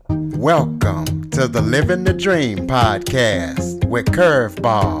Welcome to the Living the Dream podcast with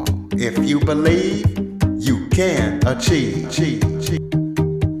Curveball. If you believe, you can achieve.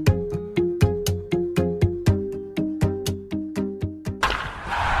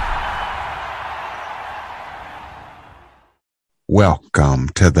 Welcome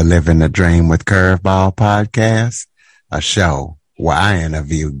to the Living the Dream with Curveball podcast, a show where I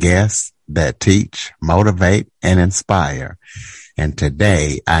interview guests that teach, motivate, and inspire. And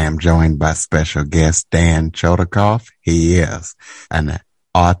today I am joined by special guest Dan Chodikoff. He is an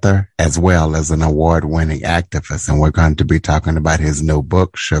author as well as an award-winning activist, and we're going to be talking about his new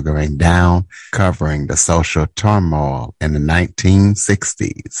book, Sugaring Down, covering the social turmoil in the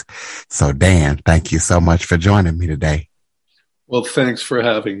 1960s. So Dan, thank you so much for joining me today. Well, thanks for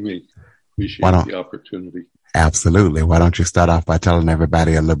having me. Appreciate the opportunity. Absolutely. Why don't you start off by telling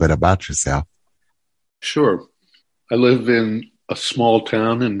everybody a little bit about yourself? Sure. I live in a small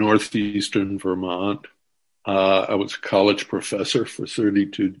town in northeastern Vermont. I was a college professor for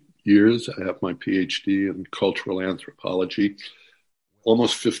 32 years. I have my PhD in cultural anthropology.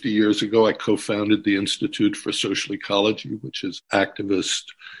 Almost 50 years ago, I co-founded the Institute for Social Ecology, which is an activist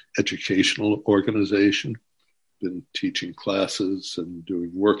educational organization. Been teaching classes and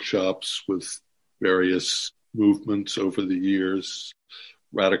doing workshops with various movements over the years,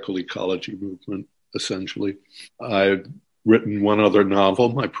 radical ecology movement, essentially. I've written one other novel,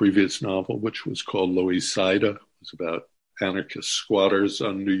 my previous novel, which was called Lower East Side. It was about anarchist squatters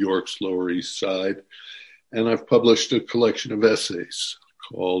on New York's Lower East Side. And I've published a collection of essays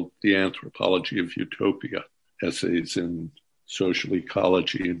called The Anthropology of Utopia, essays in social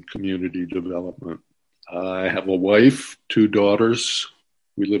ecology and community development. I have a wife, two daughters.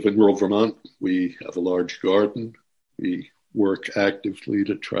 We live in rural Vermont. We have a large garden. We work actively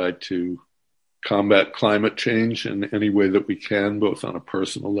to try to combat climate change in any way that we can, both on a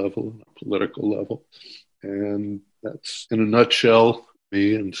personal level and a political level. And that's, in a nutshell,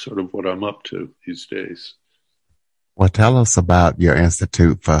 me and sort of what I'm up to these days. Well, tell us about your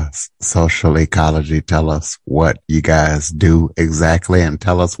Institute for Social Ecology. Tell us what you guys do exactly, and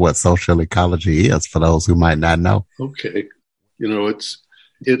tell us what social ecology is for those who might not know. Okay.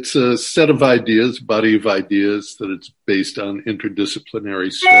 It's a set of ideas, body of ideas that it's based on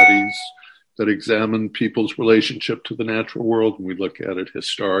interdisciplinary studies that examine people's relationship to the natural world. And we look at it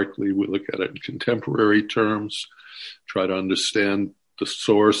historically, we look at it in contemporary terms, try to understand the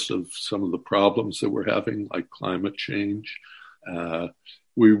source of some of the problems that we're having, like climate change.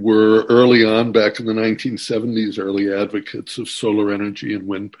 We were early on, back in the 1970s, early advocates of solar energy and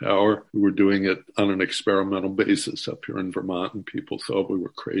wind power. We were doing it on an experimental basis up here in Vermont, and people thought we were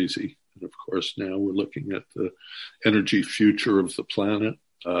crazy. And of course, now we're looking at the energy future of the planet.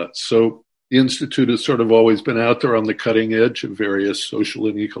 So the Institute has sort of always been out there on the cutting edge of various social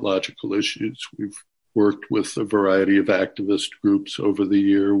and ecological issues. We've worked with a variety of activist groups over the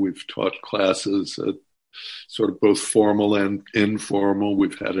year. We've taught classes at sort of both formal and informal.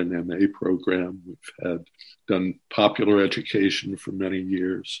 We've had an MA program. We've done popular education for many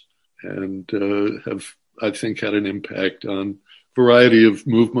years, and have, I think, had an impact on a variety of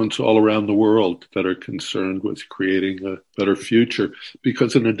movements all around the world that are concerned with creating a better future.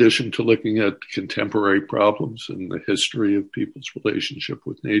 Because in addition to looking at contemporary problems and the history of people's relationship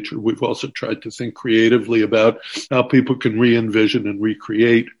with nature, we've also tried to think creatively about how people can re-envision and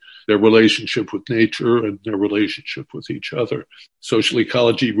recreate their relationship with nature and their relationship with each other. Social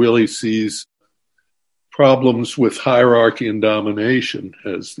ecology really sees problems with hierarchy and domination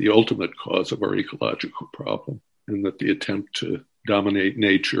as the ultimate cause of our ecological problem, and that the attempt to dominate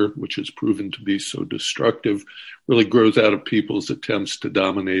nature, which has proven to be so destructive, really grows out of people's attempts to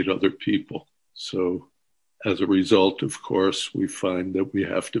dominate other people. So as a result, of course, we find that we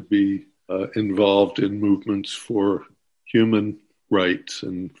have to be involved in movements for human rights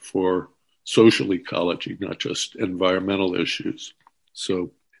and for social ecology, not just environmental issues.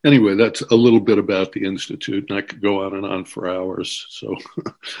 So anyway, that's a little bit about the Institute, and I could go on and on for hours. So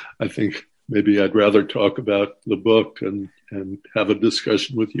I think maybe I'd rather talk about the book and have a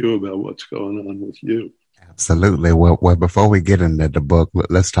discussion with you about what's going on with you. Absolutely. Well, before we get into the book,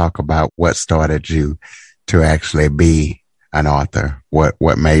 let's talk about what started you to actually be an author.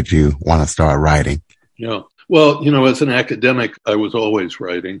 What made you want to start writing? Yeah. Well, as an academic, I was always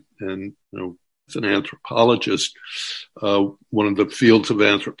writing. And, as an anthropologist, one of the fields of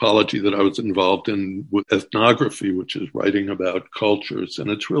anthropology that I was involved in was ethnography, which is writing about cultures.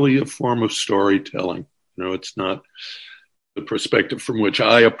 And it's really a form of storytelling. It's not the perspective from which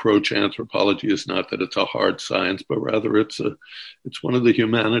I approach anthropology is not that it's a hard science, but rather it's one of the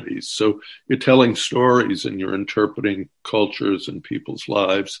humanities. So you're telling stories and you're interpreting cultures and people's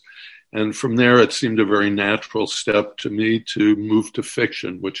lives. And from there, it seemed a very natural step to me to move to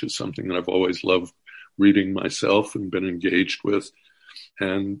fiction, which is something that I've always loved reading myself and been engaged with.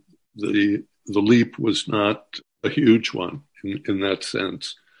 And the leap was not a huge one in that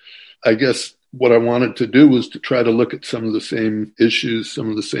sense. I guess what I wanted to do was to try to look at some of the same issues, some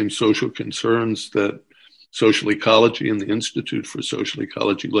of the same social concerns that social ecology and the Institute for Social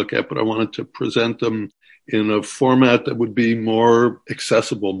Ecology look at, but I wanted to present them in a format that would be more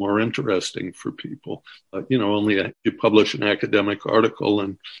accessible, more interesting for people. Only you publish an academic article,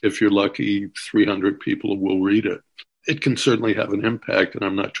 and if you're lucky, 300 people will read it. It can certainly have an impact, and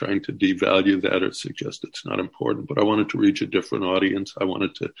I'm not trying to devalue that or suggest it's not important, but I wanted to reach a different audience. I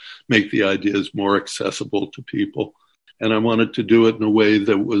wanted to make the ideas more accessible to people, and I wanted to do it in a way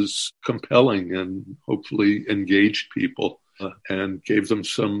that was compelling and hopefully engaged people and gave them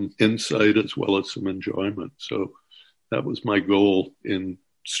some insight as well as some enjoyment. So that was my goal in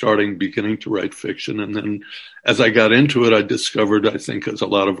beginning to write fiction. And then as I got into it, I discovered, I think as a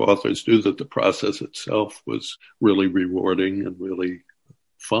lot of authors do, that the process itself was really rewarding and really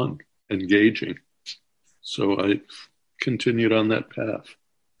fun, engaging. So I continued on that path.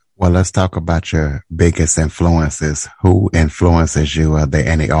 Well, let's talk about your biggest influences. Who influences you? Are there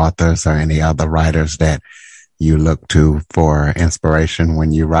any authors or any other writers that you look to for inspiration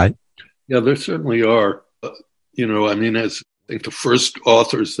when you write? Yeah, there certainly are. As I think the first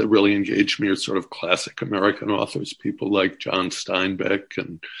authors that really engaged me are sort of classic American authors, people like John Steinbeck.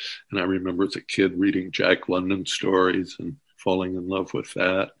 And I remember as a kid reading Jack London stories and falling in love with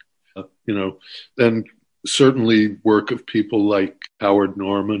that. Then certainly work of people like Howard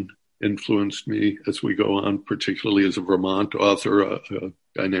Norman influenced me as we go on, particularly as a Vermont author. A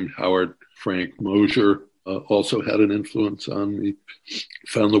guy named Howard Frank Mosier also had an influence on me.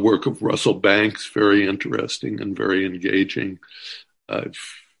 Found the work of Russell Banks very interesting and very engaging. I've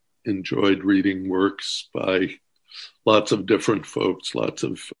enjoyed reading works by lots of different folks, lots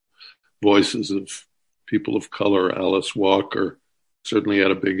of voices of people of color. Alice Walker certainly had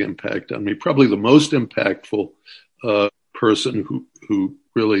a big impact on me. Probably the most impactful person who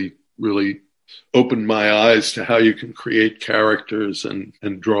really, really opened my eyes to how you can create characters and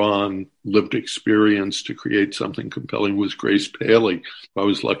draw on lived experience to create something compelling was Grace Paley, who I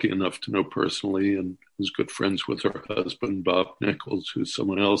was lucky enough to know personally and was good friends with her husband, Bob Nichols, who's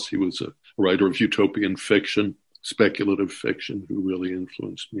someone else. He was a writer of utopian fiction, speculative fiction, who really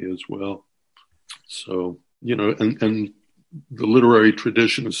influenced me as well. So, and the literary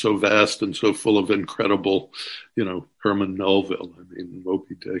tradition is so vast and so full of incredible, Herman Melville. I mean,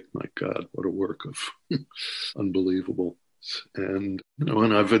 Moby Dick, my God, what a work of unbelievable. And,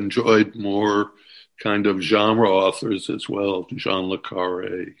 and I've enjoyed more kind of genre authors as well. Jean Le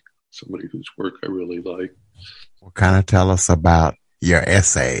Carré, somebody whose work I really like. Well, kind of tell us about your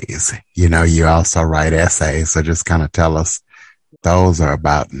essays. You also write essays, so just kind of tell us those are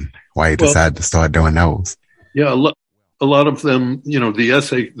about and why you decided to start doing those. Yeah, a lot of them,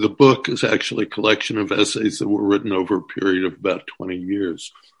 the book is actually a collection of essays that were written over a period of about 20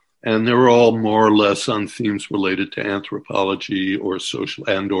 years. And they're all more or less on themes related to anthropology or social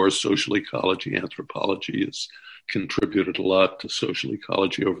ecology. Anthropology has contributed a lot to social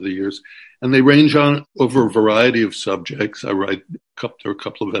ecology over the years. And they range on over a variety of subjects. There are a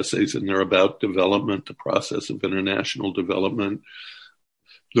couple of essays in there about development, the process of international development,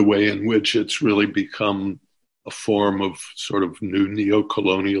 the way in which it's really become a form of sort of new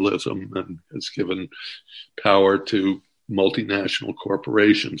neocolonialism and has given power to multinational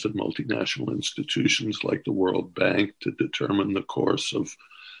corporations and multinational institutions like the World Bank to determine the course of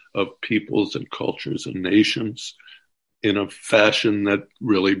peoples and cultures and nations in a fashion that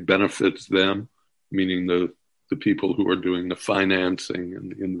really benefits them, meaning the people who are doing the financing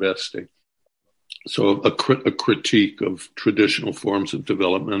and the investing. So a critique of traditional forms of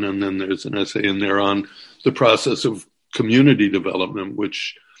development. And then there's an essay in there on the process of community development,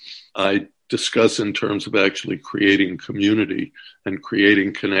 which I discuss in terms of actually creating community and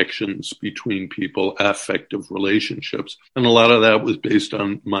creating connections between people, affective relationships. And a lot of that was based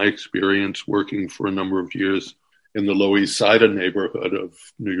on my experience working for a number of years in the Lower East Side neighborhood of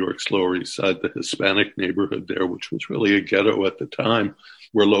New York's Lower East Side, the Hispanic neighborhood there, which was really a ghetto at the time,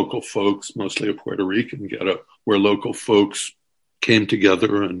 where local folks, mostly a Puerto Rican ghetto, where local folks came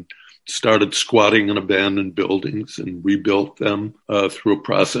together and started squatting in abandoned buildings and rebuilt them through a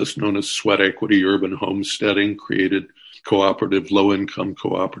process known as sweat equity urban homesteading, created cooperative, low-income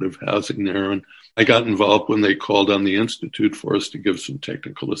cooperative housing there. And I got involved when they called on the Institute for us to give some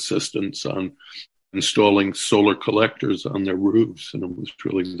technical assistance on installing solar collectors on their roofs. And it was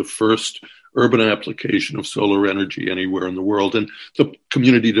really the first urban application of solar energy anywhere in the world. And the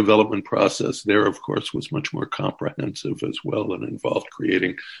community development process there, of course, was much more comprehensive as well and involved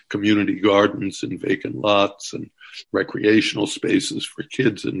creating community gardens in vacant lots and recreational spaces for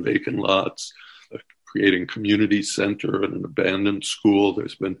kids in vacant lots, creating community center and an abandoned school.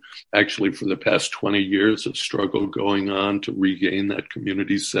 There's been actually for the past 20 years a struggle going on to regain that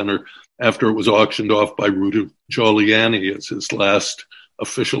community center after it was auctioned off by Rudy Giuliani as his last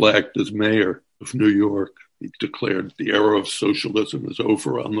official act as mayor of New York. He declared the era of socialism is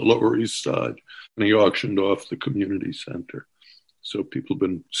over on the Lower East Side, and he auctioned off the community center. So people have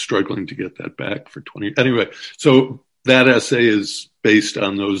been struggling to get that back for 20. Anyway, so that essay is based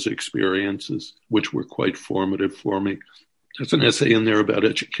on those experiences, which were quite formative for me. There's an essay in there about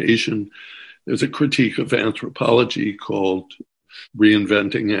education. There's a critique of anthropology called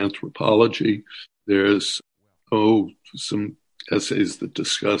Reinventing Anthropology. There's, some essays that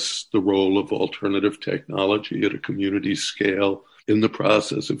discuss the role of alternative technology at a community scale in the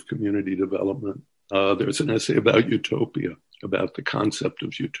process of community development. There's an essay about utopia, about the concept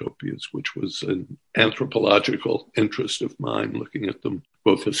of utopias, which was an anthropological interest of mine, looking at them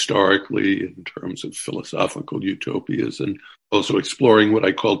both historically in terms of philosophical utopias and also exploring what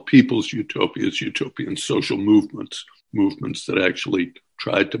I called people's utopias, utopian social movements that actually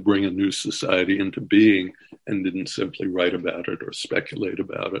tried to bring a new society into being and didn't simply write about it or speculate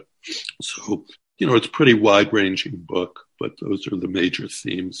about it. So, it's a pretty wide-ranging book, but those are the major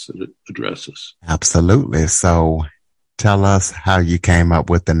themes that it addresses. Absolutely. So tell us how you came up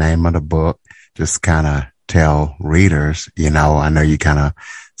with the name of the book. Just kind of tell readers, I know you kind of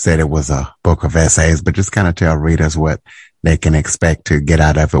said it was a book of essays, but just kind of tell readers what they can expect to get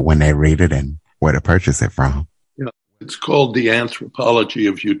out of it when they read it and where to purchase it from. Yeah, it's called The Anthropology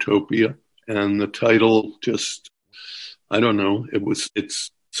of Utopia. And the title it's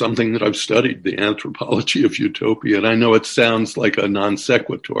something that I've studied, the anthropology of utopia. And I know it sounds like a non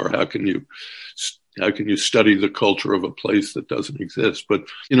sequitur. How can you study the culture of a place that doesn't exist? But,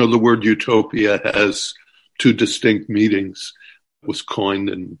 the word utopia has two distinct meanings. It was coined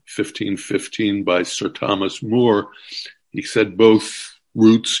in 1515 by Sir Thomas More. He said both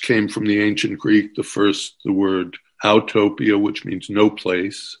roots came from the ancient Greek. The first, the word autopia, which means no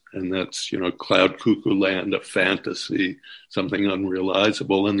place. And that's, cloud cuckoo land, a fantasy, something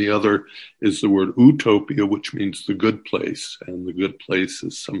unrealizable. And the other is the word utopia, which means the good place. And the good place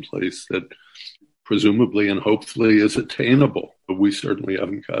is someplace that presumably and hopefully is attainable, but we certainly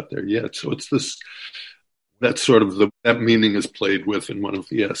haven't got there yet. So it's that meaning is played with in one of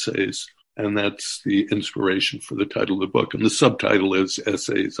the essays. And that's the inspiration for the title of the book. And the subtitle is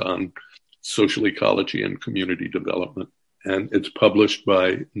Essays on Social Ecology and Community Development. And it's published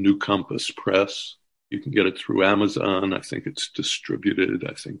by New Compass Press. You can get it through Amazon. I think it's distributed,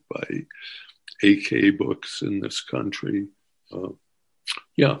 by AK Books in this country.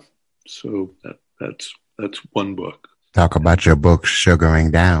 So that's one book. Talk about your book,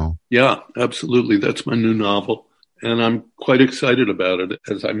 Sugaring Down. Yeah, absolutely. That's my new novel. And I'm quite excited about it.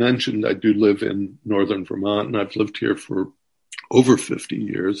 As I mentioned, I do live in northern Vermont, and I've lived here for over 50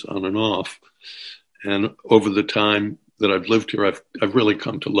 years on and off. And over the time that I've lived here, I've really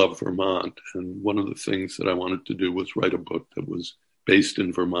come to love Vermont. And one of the things that I wanted to do was write a book that was based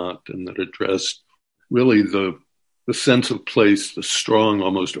in Vermont and that addressed really the sense of place, the strong,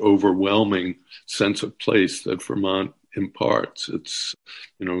 almost overwhelming sense of place that Vermont imparts. It's,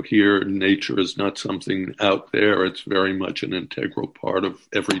 here nature is not something out there. It's very much an integral part of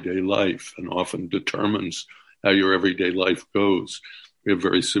everyday life and often determines how your everyday life goes. We have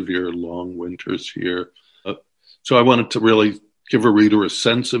very severe long winters here. So I wanted to really give a reader a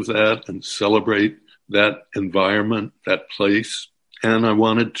sense of that and celebrate that environment, that place. And I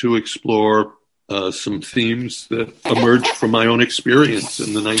wanted to explore some themes that emerged from my own experience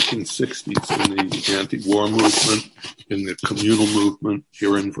in the 1960s in the anti-war movement, in the communal movement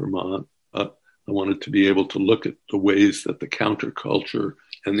here in Vermont. I wanted to be able to look at the ways that the counterculture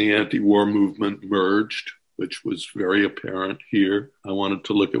and the anti-war movement merged, which was very apparent here. I wanted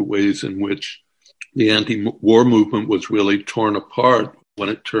to look at ways in which the anti-war movement was really torn apart when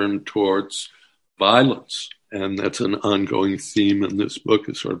it turned towards violence. And that's an ongoing theme in this book,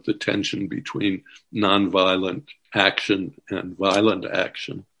 is sort of the tension between nonviolent action and violent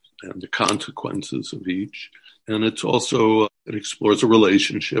action and the consequences of each. And it's also, it explores a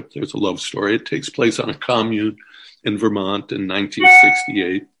relationship. There's a love story. It takes place on a commune in Vermont in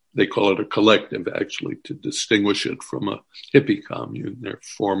 1968. they call it a collective, actually, to distinguish it from a hippie commune. They're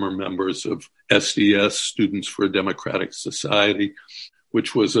former members of SDS, Students for a Democratic Society,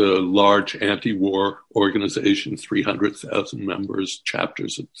 which was a large anti-war organization, 300,000 members,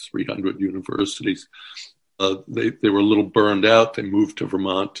 chapters at 300 universities. They were a little burned out. They moved to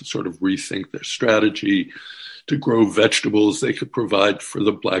Vermont to sort of rethink their strategy, to grow vegetables they could provide for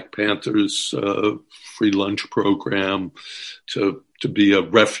the Black Panthers free lunch program, to be a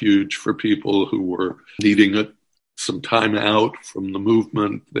refuge for people who were needing some time out from the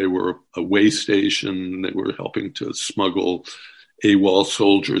movement. They were a way station. They were helping to smuggle AWOL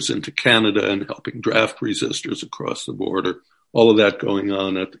soldiers into Canada and helping draft resistors across the border. All of that going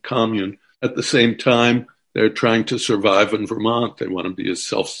on at the commune. At the same time, they're trying to survive in Vermont. They want to be as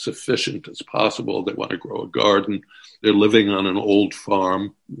self-sufficient as possible. They want to grow a garden. They're living on an old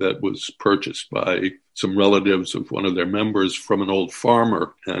farm that was purchased by some relatives of one of their members from an old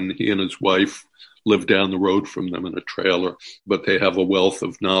farmer, and he and his wife live down the road from them in a trailer. But they have a wealth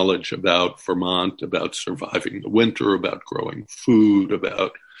of knowledge about Vermont, about surviving the winter, about growing food,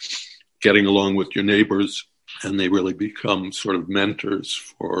 about getting along with your neighbors, and they really become sort of mentors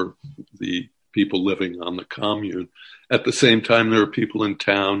for the people living on the commune. At the same time, there are people in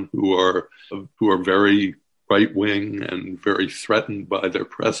town who are very right-wing and very threatened by their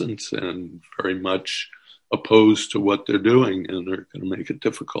presence and very much opposed to what they're doing, and are going to make it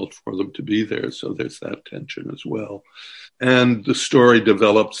difficult for them to be there. So there's that tension as well. And the story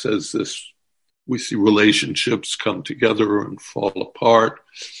develops as we see relationships come together and fall apart.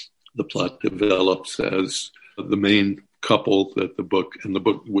 The plot develops as the main couple that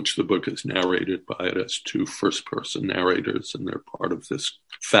which the book is narrated by. It has two first-person narrators, and they're part of this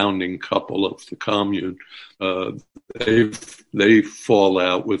founding couple of the commune. They fall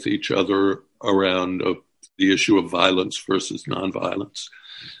out with each other around the issue of violence versus nonviolence,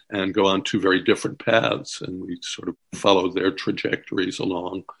 and go on two very different paths. And we sort of follow their trajectories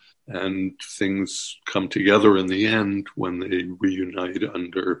along, and things come together in the end when they reunite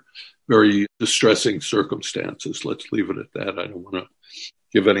under very distressing circumstances. Let's leave it at that. I don't want to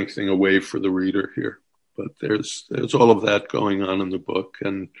give anything away for the reader here, but there's all of that going on in the book,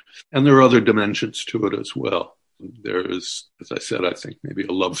 and there are other dimensions to it as well. There is, as I said, I think maybe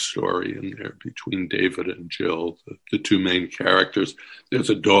a love story in there between David and Jill, the two main characters.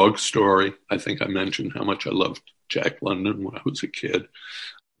 There's a dog story. I think I mentioned how much I loved Jack London when I was a kid.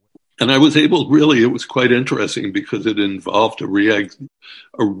 And I was able, really, it was quite interesting because it involved a real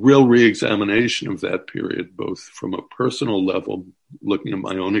re-examination of that period, both from a personal level, looking at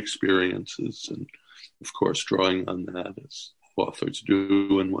my own experiences, and of course, drawing on that as authors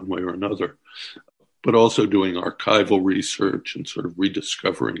do in one way or another, but also doing archival research and sort of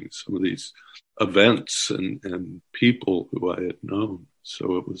rediscovering some of these events and people who I had known.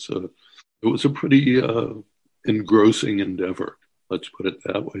 So it was a pretty engrossing endeavor. Let's put it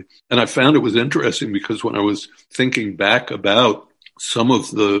that way. And I found it was interesting because when I was thinking back about some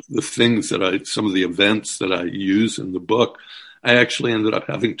of the things some of the events that I use in the book, I actually ended up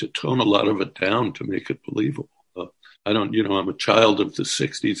having to tone a lot of it down to make it believable. I'm a child of the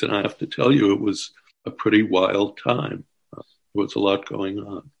 60s, and I have to tell you, it was a pretty wild time. There was a lot going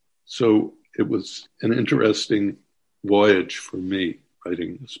on. So it was an interesting voyage for me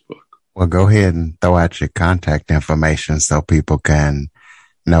writing this book. Well, go ahead and throw out your contact information so people can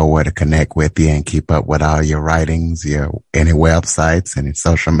know where to connect with you and keep up with all your writings, any websites, any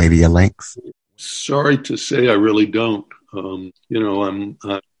social media links. Sorry to say, I really don't. I'm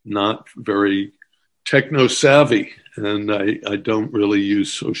not very techno savvy, and I don't really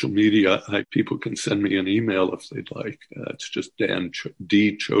use social media. People can send me an email if they'd like. It's just Dan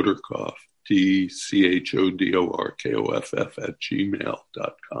D. Chodorkoff, DCHODORKOFF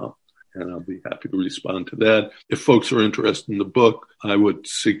 @gmail.com. And I'll be happy to respond to that. If folks are interested in the book, I would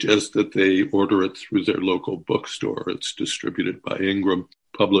suggest that they order it through their local bookstore. It's distributed by Ingram,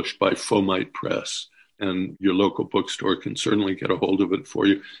 published by Fomite Press, and your local bookstore can certainly get a hold of it for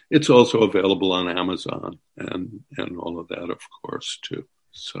you. It's also available on Amazon and all of that, of course, too.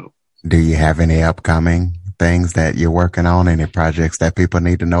 So, do you have any upcoming things that you're working on, any projects that people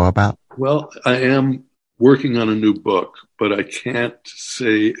need to know about? Well, I am working on a new book, but I can't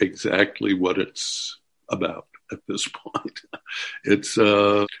say exactly what it's about at this point. It's,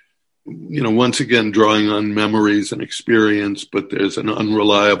 once again, drawing on memories and experience, but there's an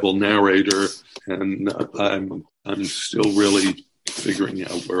unreliable narrator, and I'm still really figuring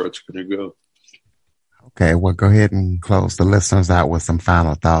out where it's going to go. Okay, well, go ahead and close the listeners out with some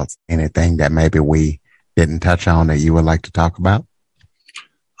final thoughts. Anything that maybe we didn't touch on that you would like to talk about?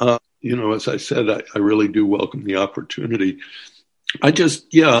 As I said, I really do welcome the opportunity. I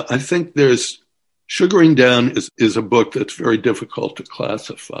think there's Sugaring Down is a book that's very difficult to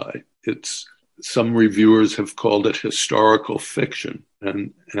classify. Some reviewers have called it historical fiction,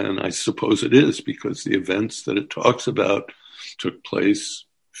 and I suppose it is, because the events that it talks about took place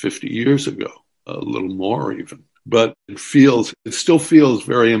 50 years ago, a little more even. But it still feels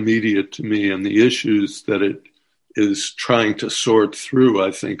very immediate to me, and the issues that it is trying to sort through,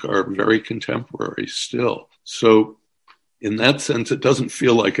 I think, are very contemporary still. So in that sense, it doesn't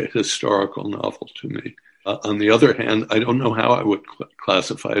feel like a historical novel to me. On the other hand, I don't know how I would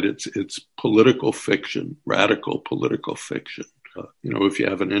classify it. It's political fiction, radical political fiction. If you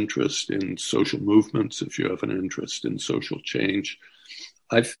have an interest in social movements, if you have an interest in social change,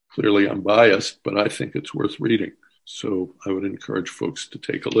 clearly I'm biased, but I think it's worth reading. So I would encourage folks to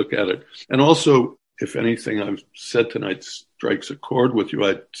take a look at it. And also, if anything I've said tonight strikes a chord with you,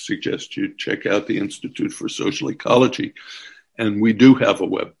 I'd suggest you check out the Institute for Social Ecology. And we do have a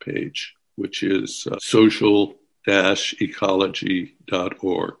web page, which is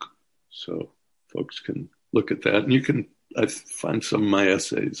social-ecology.org. So folks can look at that. And I find some of my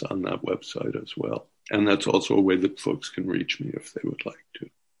essays on that website as well. And that's also a way that folks can reach me if they would like to.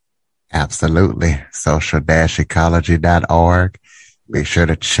 Absolutely. Social-ecology.org. Be sure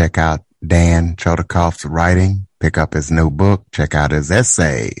to check out Dan Chodakov's writing, pick up his new book, check out his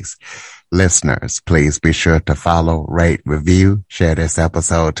essays. Listeners, please be sure to follow, rate, review, share this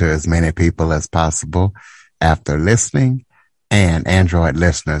episode to as many people as possible after listening. And Android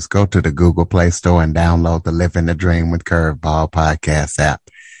listeners, go to the Google Play Store and download the Living the Dream with Curveball podcast app.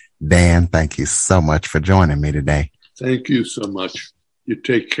 Dan, thank you so much for joining me today. Thank you so much. You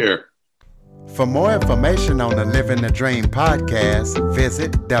take care. For more information on the Living the Dream podcast,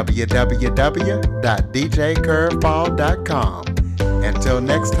 visit www.djcurveball.com. Until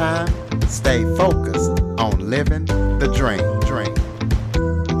next time, stay focused on living the dream.